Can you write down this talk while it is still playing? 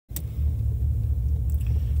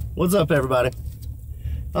What's up, everybody?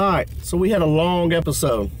 Alright, so we had a long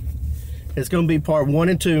episode. It's going to be part 1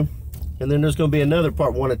 and 2, and then there's going to be another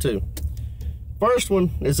part 1 and 2. First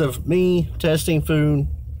one is of me testing food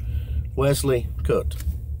Wesley cooked.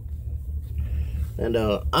 And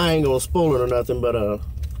I ain't going to spoil it or nothing, but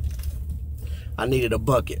I needed a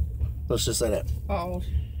bucket. Let's just say that. Oh.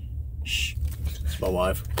 Shh. It's my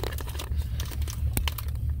wife.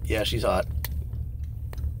 Yeah, she's hot.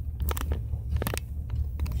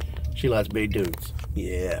 She likes big dudes.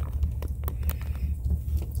 Yeah.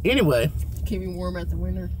 Anyway. Keep you warm at the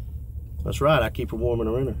winter. That's right. I keep her warm in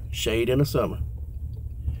the winter. Shade in the summer.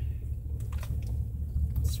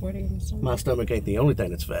 Sweaty in the summer. My stomach ain't the only thing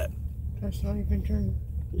that's fat. That's not even true.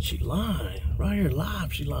 She lying. Right here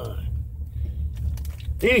live, she lying.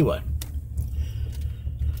 Anyway.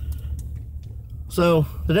 So,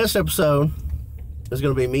 the next episode is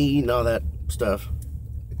going to be me eating all that stuff.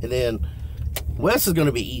 And then Wes is going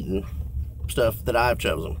to be eating stuff that I've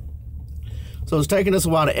chosen. So it's taking us a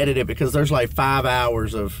while to edit it because there's like 5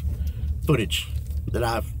 hours of footage that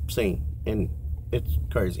I've seen. And it's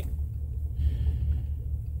crazy.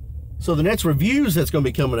 So the next reviews that's going to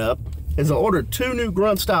be coming up is I ordered 2 new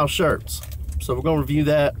Grunt Style shirts. So we're going to review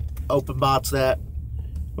that, open box that.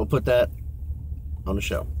 We'll put that on the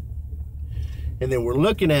show. And then we're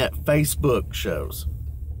looking at Facebook shows.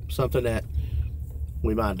 Something that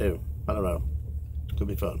we might do. I don't know. Could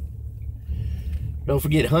be fun. Don't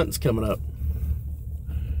forget hunting's coming up.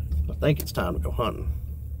 I think it's time to go hunting.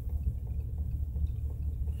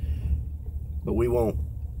 But we won't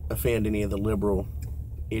offend any of the liberal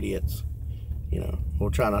idiots. You know, we'll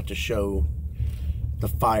try not to show the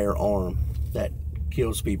firearm that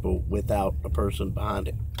kills people without a person behind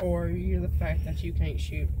it. Or the fact that you can't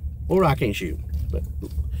shoot. Or I can't shoot. But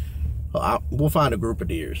we'll find a group of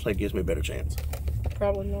deers. That gives me a better chance.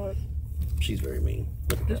 Probably not. She's very mean.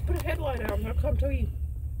 Just put a headlight out and I'll come to you.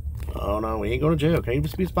 Oh no, we ain't going to jail. Can't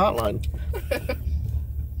just be spotlighting.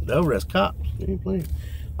 They'll arrest cops.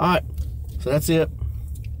 Alright, so that's it.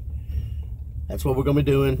 That's what we're going to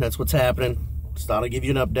be doing. That's what's happening. Just thought I'd give you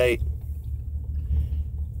an update.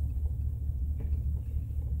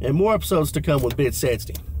 And more episodes to come with Bit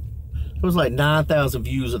Sexty. It was like 9,000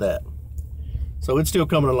 views of that. So it's still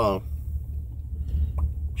coming along.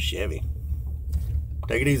 Chevy.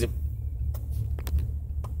 Take it easy.